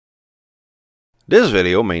This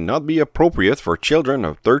video may not be appropriate for children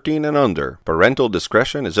of 13 and under. Parental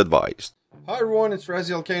discretion is advised. Hi everyone, it's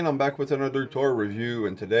Raziel Kane. I'm back with another toy review,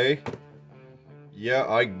 and today,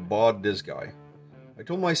 I bought this guy. I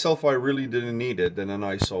told myself I really didn't need it, and then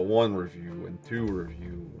I saw 1 review, and 2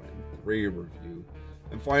 review, and 3 review,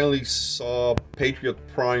 and finally saw Patriot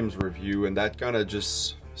Prime's review, and that kind of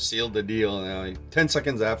just sealed the deal. And 10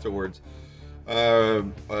 seconds afterwards,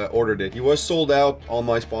 ordered it. He was sold out on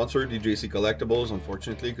my sponsor, DJC Collectibles,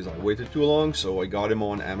 unfortunately, because I waited too long. So I got him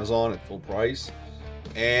on Amazon at full price,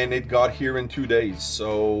 and it got here in 2 days.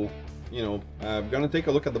 So, you know, I'm gonna take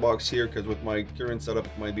a look at the box here, because with my current setup,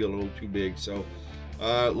 it might be a little too big. So,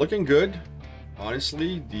 looking good.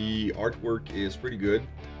 Honestly, the artwork is pretty good.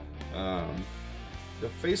 The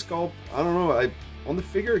face sculpt, I don't know. On the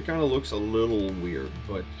figure, it kind of looks a little weird,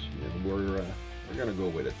 but you know, we're gonna go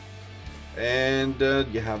with it. And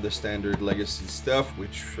you have the standard legacy stuff,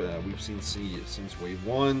 which we've seen since wave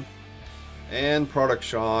 1, and product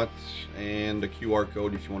shot, and the QR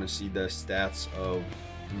code if you want to see the stats of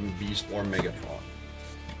Beast or Megatron.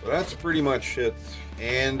 So that's pretty much it.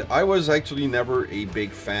 And I was actually never a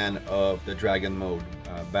big fan of the dragon mode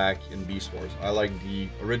back in Beast Wars. I like the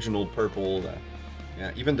original purple.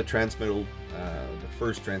 Even the Transmetal, the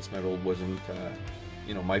first Transmetal wasn't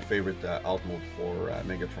you know, my favorite alt mode for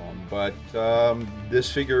Megatron, but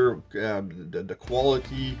this figure, the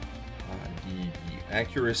quality, the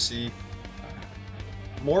accuracy,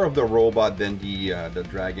 more of the robot than the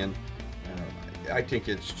dragon. I think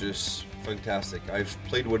it's just fantastic. I've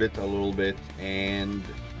played with it a little bit, and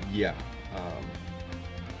yeah,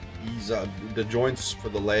 he's the joints for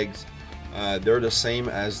the legs, they're the same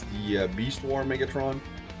as the Beast War Megatron,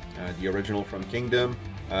 the original from Kingdom.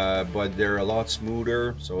 But they're a lot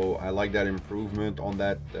smoother, so I like that improvement on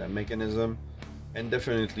that mechanism. And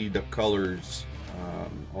definitely the colors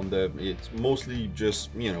on the, it's mostly just,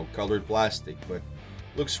 you know, colored plastic, but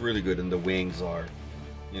looks really good, and the wings are,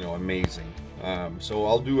 you know, amazing. So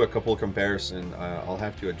I'll do a couple comparison. I'll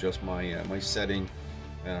have to adjust my my setting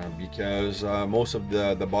because most of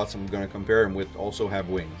the bots I'm gonna compare them with also have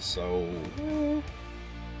wings, so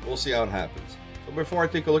we'll see how it happens. So before I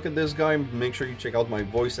take a look at this guy, make sure you check out my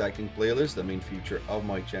voice acting playlist, the main feature of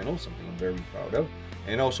my channel, something I'm very proud of.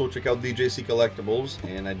 And also check out DJC Collectibles,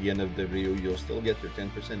 and at the end of the video, you'll still get your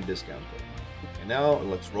 10% discount code. And now,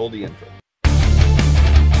 let's roll the intro.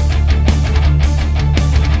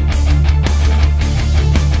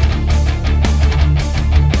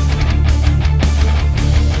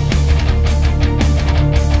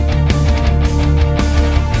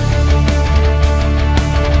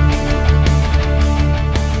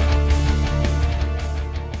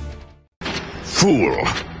 Fool!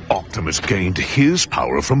 Optimus gained his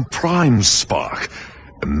power from Prime's spark.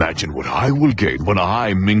 Imagine what I will gain when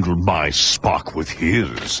I mingle my spark with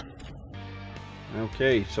his.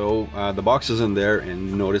 Okay, so the box is in there,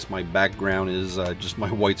 and notice my background is just my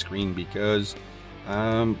white screen, because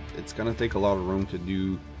it's gonna take a lot of room to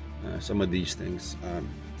do some of these things.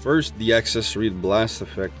 First, the accessory, the blast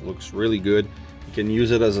effect, looks really good. You can use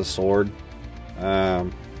it as a sword.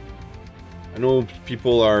 I know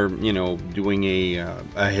people are, you know, doing a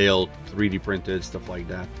hail 3D printed stuff like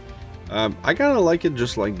that. I kind of like it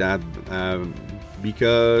just like that,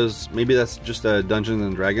 because maybe that's just a Dungeons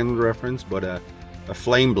and Dragons reference, but a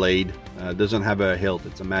flame blade doesn't have a hilt.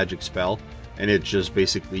 It's a magic spell, and it's just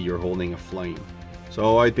basically you're holding a flame.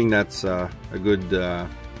 So I think that's a good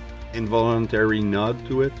involuntary nod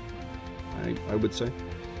to it, I would say.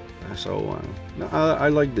 So I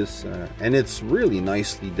like this, and it's really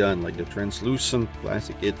nicely done. Like the translucent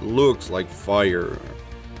plastic, it looks like fire,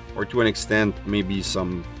 or to an extent maybe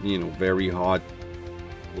some, you know, very hot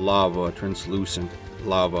lava, translucent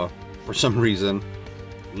lava for some reason.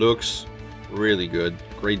 Looks really good.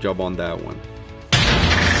 Great job on that one.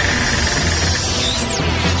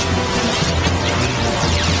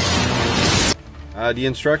 The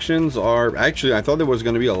instructions are actually, I thought there was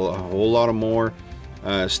going to be a whole lot of more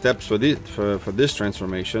steps for this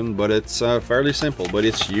transformation, but it's fairly simple, but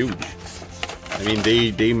it's huge. I mean,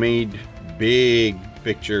 they made big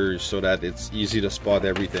pictures so that it's easy to spot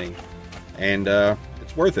everything, and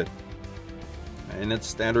it's worth it. And it's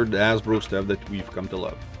standard Hasbro stuff that we've come to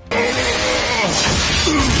love.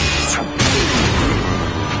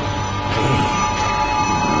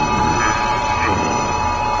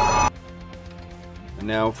 And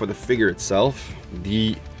now for the figure itself,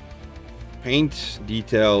 the paint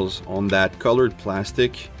details on that colored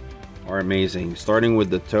plastic are amazing. Starting with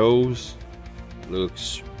the toes,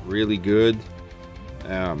 looks really good.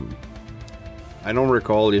 I don't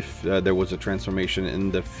recall if there was a transformation in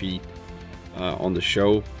the feet on the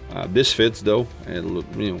show. This fits though,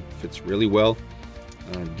 it fits really well.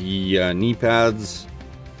 The knee pads,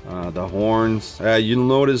 the horns, you'll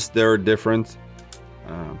notice they're different.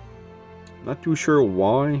 Not too sure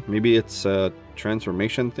why. Maybe it's a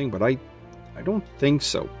transformation thing, but I don't think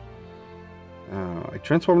so. I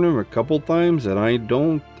transformed him a couple times, and I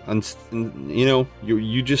don't,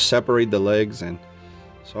 you just separate the legs, and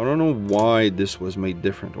so I don't know why this was made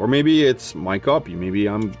different. Or maybe it's my copy. Maybe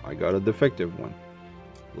I got a defective one.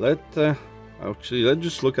 Let's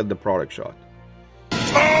just look at the product shot.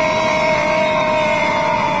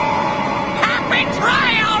 Happy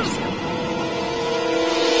trials!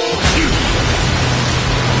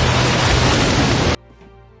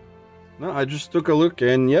 No, I just took a look,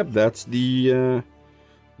 and yep, that's the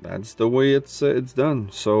way it's done.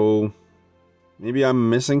 So maybe I'm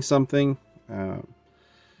missing something.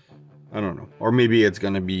 I don't know, or maybe it's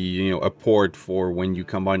gonna be a port for when you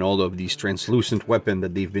combine all of these translucent weapons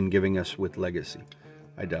that they've been giving us with Legacy.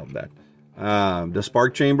 I doubt that. The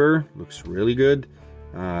spark chamber looks really good,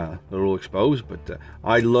 a little exposed, but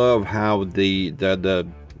I love how the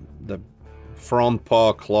front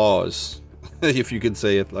paw claws, if you could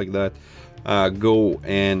say it like that, go,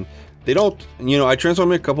 and they don't, I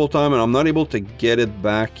transformed it a couple times and I'm not able to get it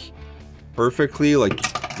back perfectly. Like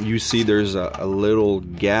you see there's a little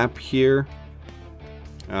gap here,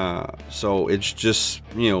 so it's just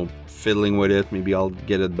fiddling with it. Maybe I'll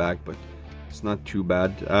get it back, but it's not too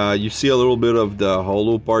bad. You see a little bit of the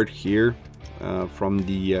hollow part here from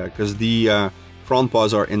the because the front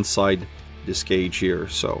paws are inside this cage here,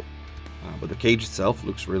 so but the cage itself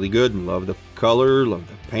looks really good. Love the color, love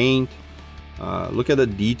the paint. Look at the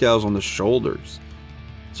details on the shoulders.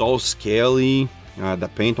 It's all scaly. The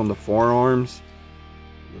paint on the forearms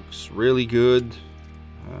looks really good.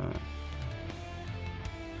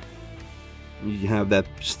 You have that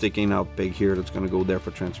sticking out pig here that's going to go there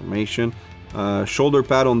for transformation. Shoulder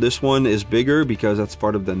pad on this one is bigger because that's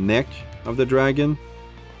part of the neck of the dragon.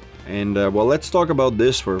 And well, let's talk about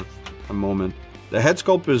this for a moment. The head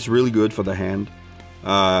sculpt is really good for the hand.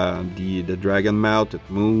 The dragon mouth, it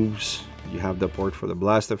moves. You have the port for the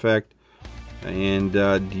blast effect. And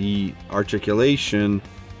the articulation,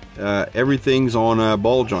 everything's on a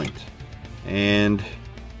ball joint. And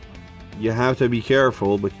you have to be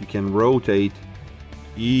careful, but you can rotate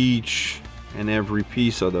each and every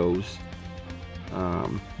piece of those.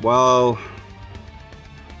 Well,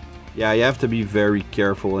 yeah, you have to be very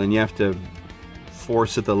careful, and you have to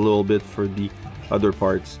force it a little bit for the other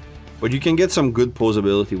parts. But you can get some good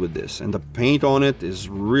posability with this, and the paint on it is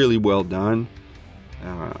really well done.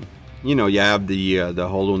 You have the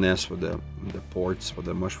hollowness with the ports for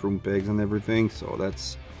the mushroom pigs and everything, so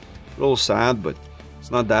that's a little sad, but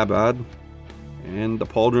it's not that bad. And the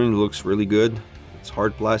pauldron looks really good. It's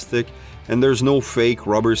hard plastic, and there's no fake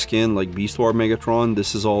rubber skin like Beast War Megatron.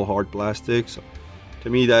 This is all hard plastic, so to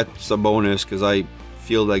me that's a bonus, because I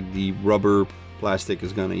feel like the rubber plastic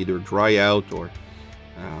is gonna either dry out or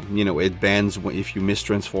it bends if you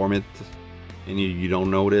mistransform it and you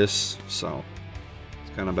don't notice, so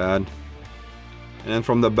it's kind of bad. And then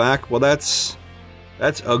from the back, well, that's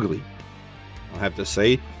ugly, I have to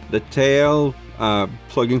say. The tail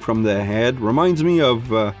plugging from the head reminds me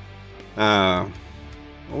of what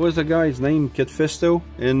was the guy's name? Kit Fisto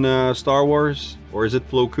in Star Wars, or is it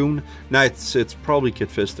Plo Koon? No, it's probably Kit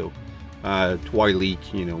Fisto.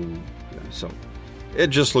 Twi'lek, so it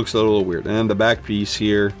just looks a little weird. And the back piece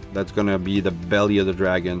here, that's gonna be the belly of the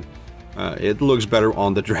dragon. It looks better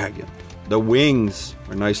on the dragon. The wings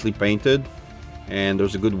are nicely painted, and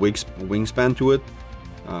there's a good wingspan to it.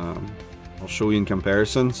 I'll show you in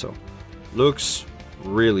comparison. So looks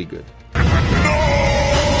really good.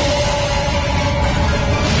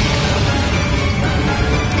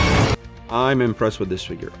 I'm impressed with this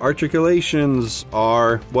figure. Articulations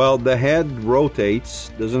are, well, the head rotates,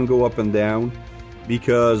 doesn't go up and down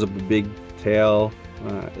because of the big tail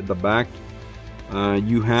at the back.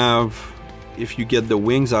 You have, if you get the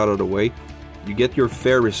wings out of the way, you get your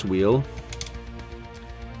Ferris wheel.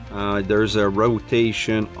 There's a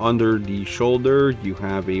rotation under the shoulder. You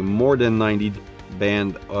have a more than 90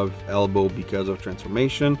 band of elbow because of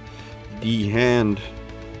transformation. The hand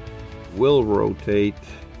will rotate.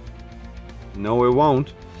 No, it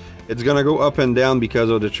won't. It's gonna go up and down because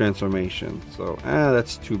of the transformation. So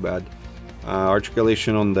that's too bad.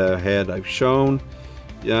 Articulation on the head I've shown.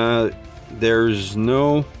 There's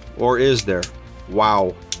no, or is there?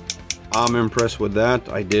 Wow, I'm impressed with that.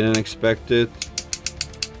 I didn't expect it.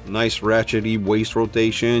 Nice ratchety waist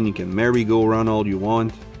rotation. You can merry-go-round all you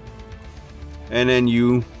want. And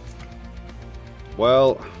then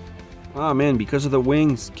well, man, because of the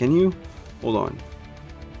wings, can you hold on?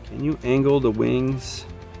 Can you angle the wings?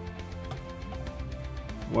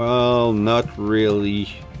 Well, not really.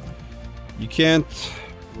 You can't.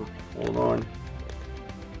 Hold on.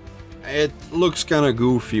 It looks kind of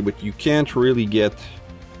goofy, but you can't really get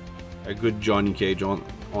a good Johnny Cage on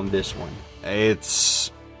this one.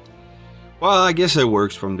 It's, well, I guess it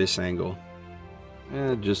works from this angle.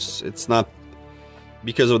 It's not,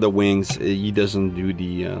 because of the wings, he doesn't do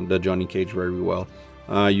the Johnny Cage very well.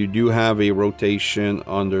 You do have a rotation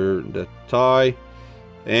under the thigh,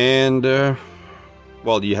 and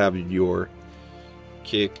well, you have your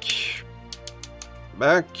kick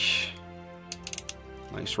back,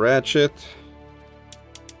 nice ratchet,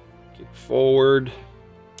 kick forward.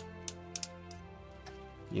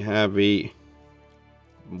 You have a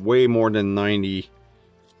way more than 90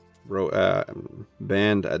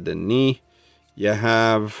 band at the knee. You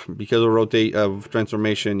have, because of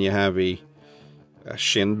transformation, you have a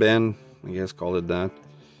shin bend, I guess, call it that.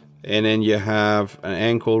 And then you have an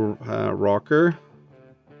ankle rocker.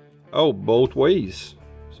 Oh, both ways,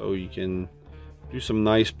 so you can do some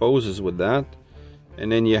nice poses with that. And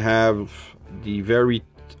then you have the very,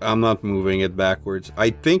 I'm not moving it backwards.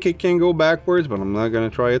 I think it can go backwards, but I'm not gonna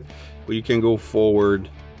try it. But you can go forward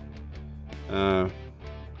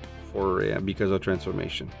because of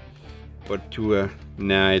transformation. But to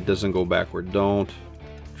nah, it doesn't go backward. Don't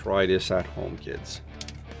try this at home, kids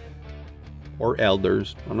or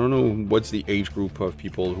elders. I don't know what's the age group of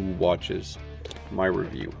people who watches my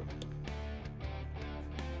review.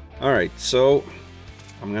 All right, so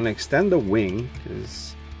I'm gonna extend the wing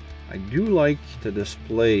because I do like to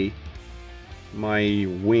display my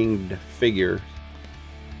winged figure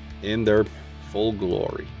in their full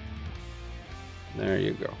glory. There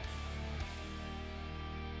you go.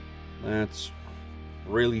 That's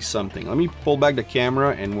really something. Let me pull back the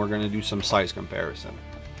camera and we're gonna do some size comparison.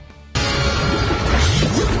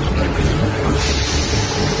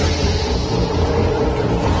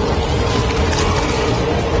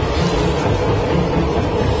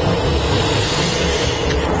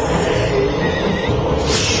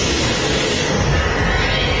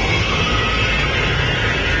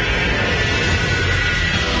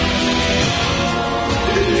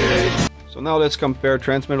 Now let's compare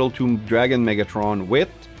Transmetal 2 Dragon Megatron with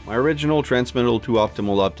my original Transmetal 2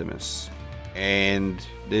 Optimal Optimus. And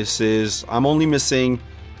this is, I'm only missing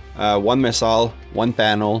one missile, one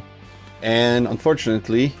panel, and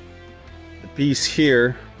unfortunately the piece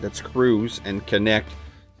here that screws and connect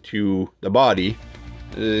to the body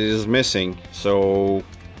is missing, so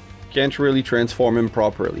can't really transform him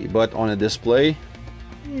properly, but on a display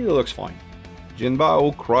he looks fine.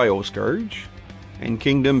 Jinbao Cryo Scourge and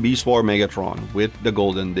Kingdom Beast War Megatron with the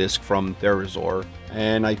golden disc from Therizor.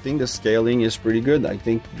 And I think the scaling is pretty good. I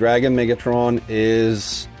think Dragon Megatron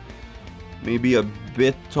is maybe a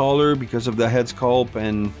bit taller because of the head sculpt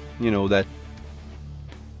and, you know, that,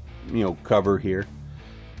 you know, cover here.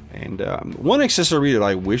 And one accessory that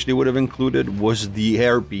I wish they would have included was the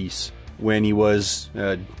hairpiece when he was,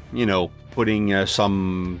 you know, putting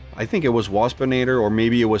some, I think it was Waspinator or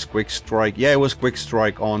maybe it was Quick Strike. Yeah, it was Quick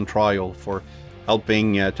Strike on trial for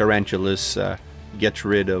helping Tarantulas get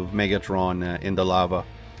rid of Megatron in the lava,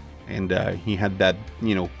 and he had that,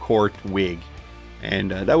 you know, court wig, and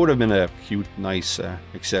that would have been a cute, nice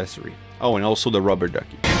accessory. Oh, and also the rubber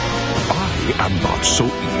ducky. I am not so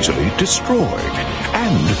easily destroyed,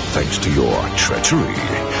 and thanks to your treachery,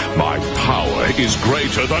 my power is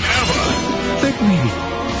greater than ever. Let me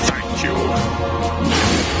thank you.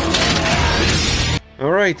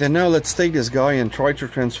 Alright, and now let's take this guy and try to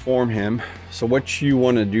transform him. So what you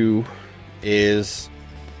want to do is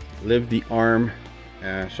lift the arm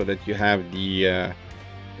so that you have the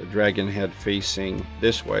dragon head facing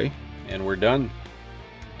this way, and we're done.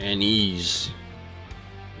 And he's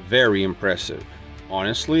very impressive.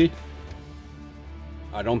 Honestly,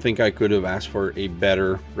 I don't think I could have asked for a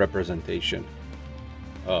better representation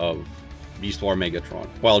of Beast War Megatron.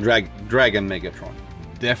 Well, Dragon Megatron.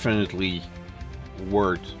 Definitely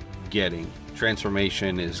worth getting.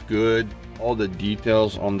 Transformation is good. All the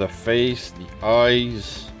details on the face, the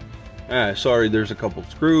eyes. Sorry, there's a couple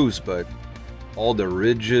screws, but all the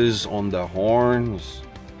ridges on the horns,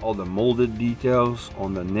 all the molded details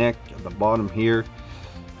on the neck, at the bottom here,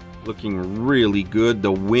 looking really good.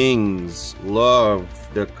 The wings, love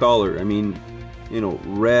the color. I mean, you know,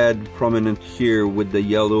 red prominent here with the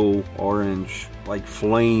yellow, orange, like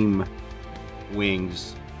flame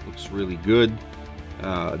wings. Looks really good.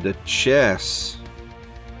 The chest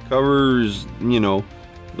covers, you know,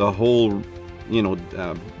 the whole, you know,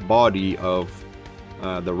 body of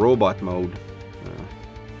the robot mode.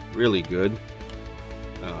 Really good.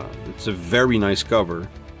 It's a very nice cover.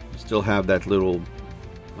 still have that little,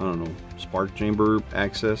 I don't know, spark chamber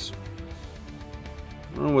access.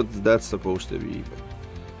 I don't know what that's supposed to be,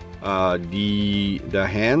 but the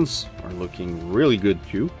hands are looking really good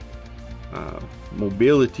too.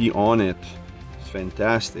 Mobility on it is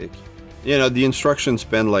fantastic. You know, the instructions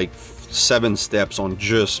spend like 7 steps on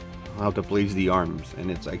just how to place the arms, and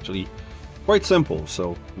it's actually quite simple,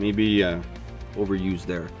 so maybe overused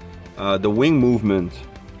there. The wing movement,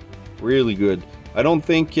 really good. I don't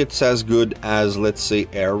think it's as good as, let's say,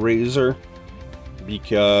 Air Razor,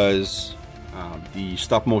 because the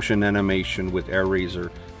stop motion animation with Air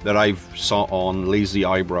Razor that I saw on Lazy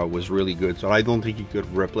Eyebrow was really good, so I don't think you could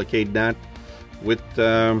replicate that with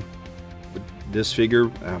this figure,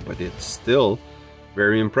 but it's still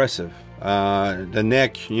very impressive. The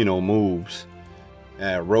neck, you know, moves,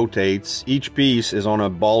 rotates. Each piece is on a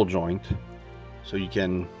ball joint, so you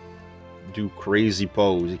can do crazy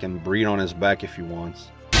pose. You can breathe on his back if he wants.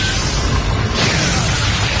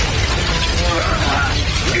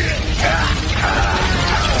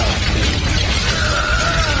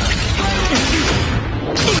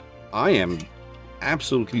 I am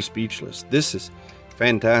absolutely speechless. This is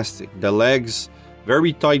fantastic. The legs,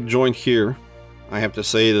 very tight joint here. I have to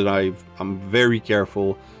say that I'm very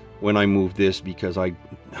careful when I move this, because I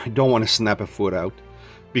don't want to snap a foot out,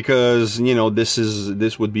 because, you know, this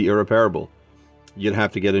would be irreparable. You'd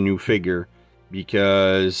have to get a new figure,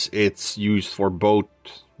 because it's used for both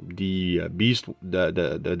the beast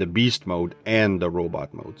mode and the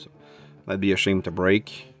robot mode. So that'd be a shame to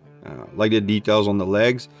break. Like the details on the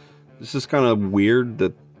legs. This is kind of weird,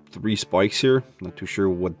 the 3 spikes here. Not too sure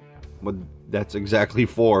what that's exactly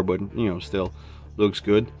for, but, you know, still looks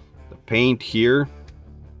good. The paint here,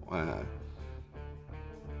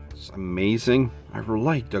 it's amazing. I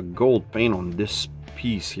like the gold paint on this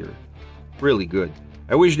piece here, really good.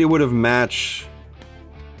 I wish they would have matched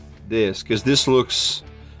this, because this looks,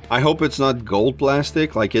 I hope it's not gold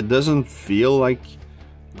plastic. Like, it doesn't feel like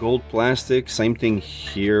gold plastic. Same thing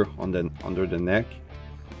here on the under the neck.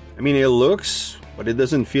 I mean, it looks, but it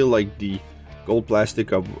doesn't feel like the gold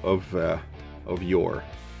plastic of yore,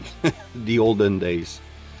 the olden days.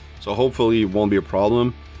 So hopefully it won't be a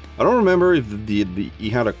problem. I don't remember if he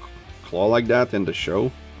had a claw like that in the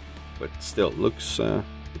show, but still looks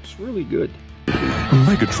really good.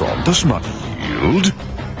 Megatron does not yield.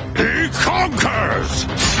 He conquers!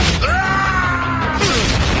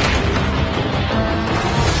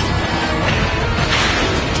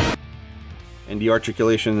 And the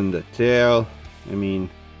articulation in the tail, I mean,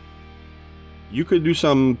 you could do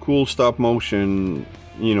some cool stop motion,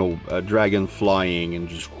 you know, a dragon flying and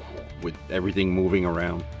just with everything moving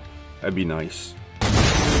around. That'd be nice.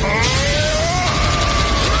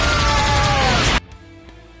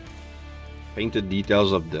 Painted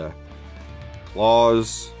details of the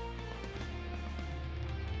claws.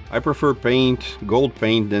 I prefer gold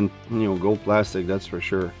paint than, you know, gold plastic, that's for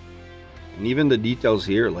sure. And even the details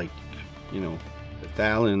here, like, you know, the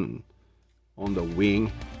talon on the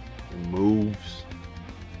wing, it moves.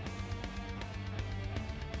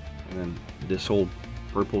 And then this whole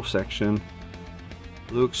purple section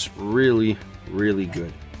looks really, really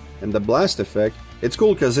good. And the blast effect, it's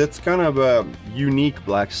cool because it's kind of a unique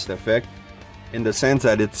blast effect in the sense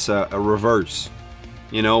that it's a reverse.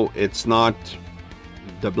 You know, it's not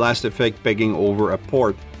the blast effect pegging over a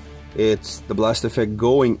port, it's the blast effect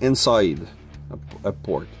going inside a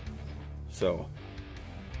port. So,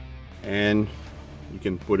 and you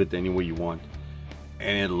can put it any way you want,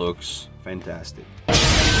 and it looks fantastic.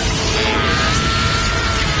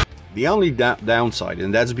 The only downside,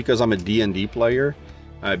 and that's because I'm a D&D player,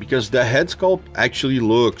 because the head sculpt actually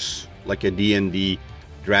looks like a D&D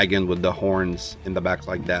dragon with the horns in the back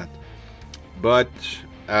like that. But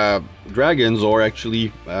dragons are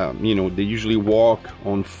actually, you know, they usually walk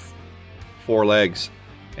on 4 legs,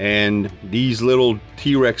 and these little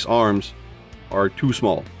T-Rex arms are too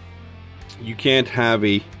small. You can't have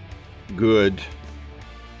a good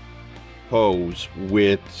pose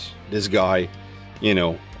with this guy, you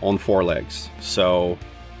know, on 4 legs. So,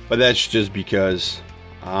 but that's just because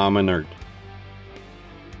I'm a nerd.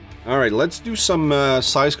 Alright, let's do some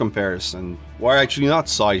size comparison. Well, actually not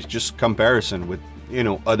size, just comparison with, you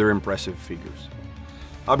know, other impressive figures.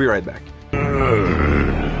 I'll be right back.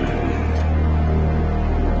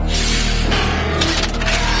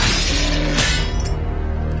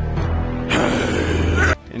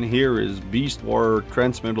 And here is Beast War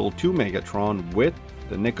Transmetal 2 Megatron with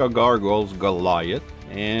the NECA Gargoyles Goliath.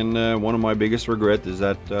 And one of my biggest regrets is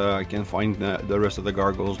that I can't find the rest of the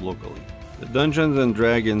gargoyles locally. The Dungeons and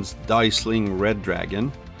Dragons Die Sling Red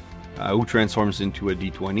Dragon, who transforms into a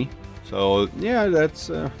D20. So yeah,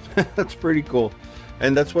 that's that's pretty cool,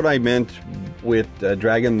 and that's what I meant with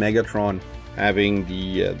Dragon Megatron having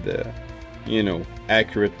the you know,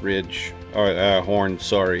 accurate ridge or horn.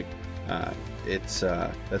 Sorry,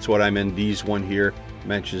 that's what I meant. These one here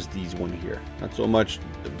matches these one here. Not so much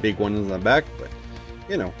the big one in the back, but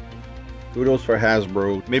you know, kudos for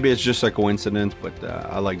Hasbro. Maybe it's just a coincidence, but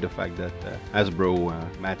I like the fact that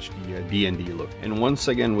Hasbro matched the D&D look. And once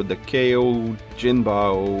again with the KO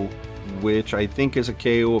Jinbao, which I think is a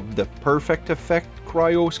KO of the Perfect Effect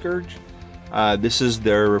Cryo Scourge. This is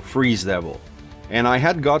their Freeze Devil. And I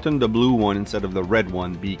had gotten the blue one instead of the red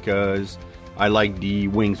one because I like the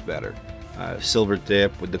wings better. Silver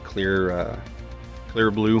tip with the clear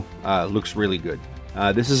blue looks really good.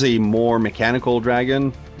 This is a more mechanical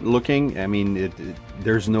dragon looking. I mean,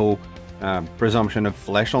 there's no presumption of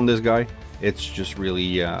flesh on this guy. It's just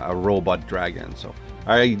really a robot dragon. So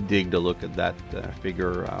I dig the look at that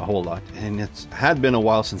figure a whole lot. And it had been a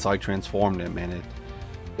while since I transformed him, and it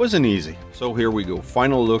wasn't easy. So here we go.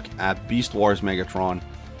 Final look at Beast Wars Megatron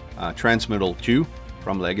Transmetal 2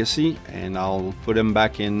 from Legacy, and I'll put him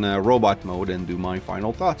back in robot mode and do my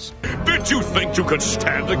final thoughts. Did you think you could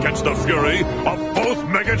stand against the fury of both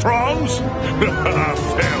Megatrons?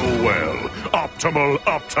 Farewell, Optimal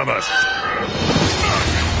Optimus!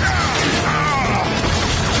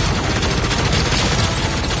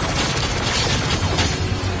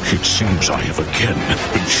 It seems I have again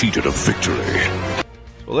been cheated of victory.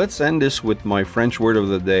 So let's end this with my French word of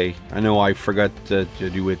the day. I know I forgot to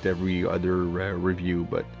do it every other review,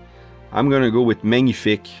 but I'm gonna go with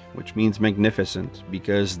magnifique, which means magnificent,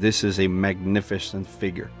 because this is a magnificent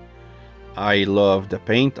figure. I love the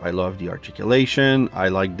paint, I love the articulation, I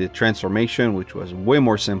like the transformation, which was way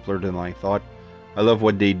more simpler than I thought. I love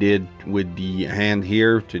what they did with the hand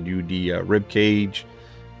here to do the rib cage.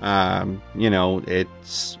 You know,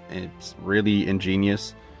 it's really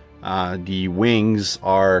ingenious. The wings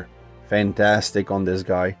are fantastic on this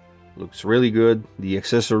guy. Looks really good. The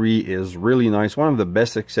accessory is really nice. One of the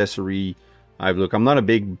best accessory I've looked. I'm not a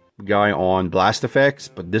big guy on blast effects,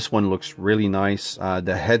 but this one looks really nice.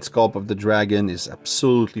 The head sculpt of the dragon is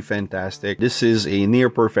absolutely fantastic. This is a near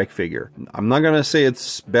perfect figure. I'm not gonna say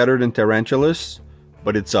it's better than Tarantulas,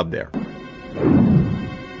 but it's up there.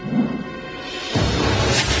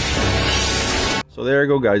 So there you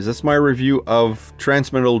go, guys. That's my review of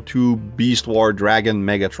Transmetal 2 Beast War Dragon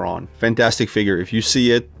Megatron. Fantastic figure. If you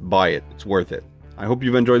see it, buy it. It's worth it. I hope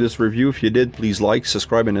you've enjoyed this review. If you did, please like,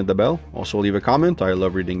 subscribe, and hit the bell. Also leave a comment. I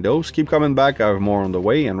love reading those. Keep coming back. I have more on the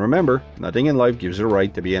way. And remember, nothing in life gives you the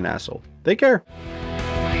right to be an asshole. Take care.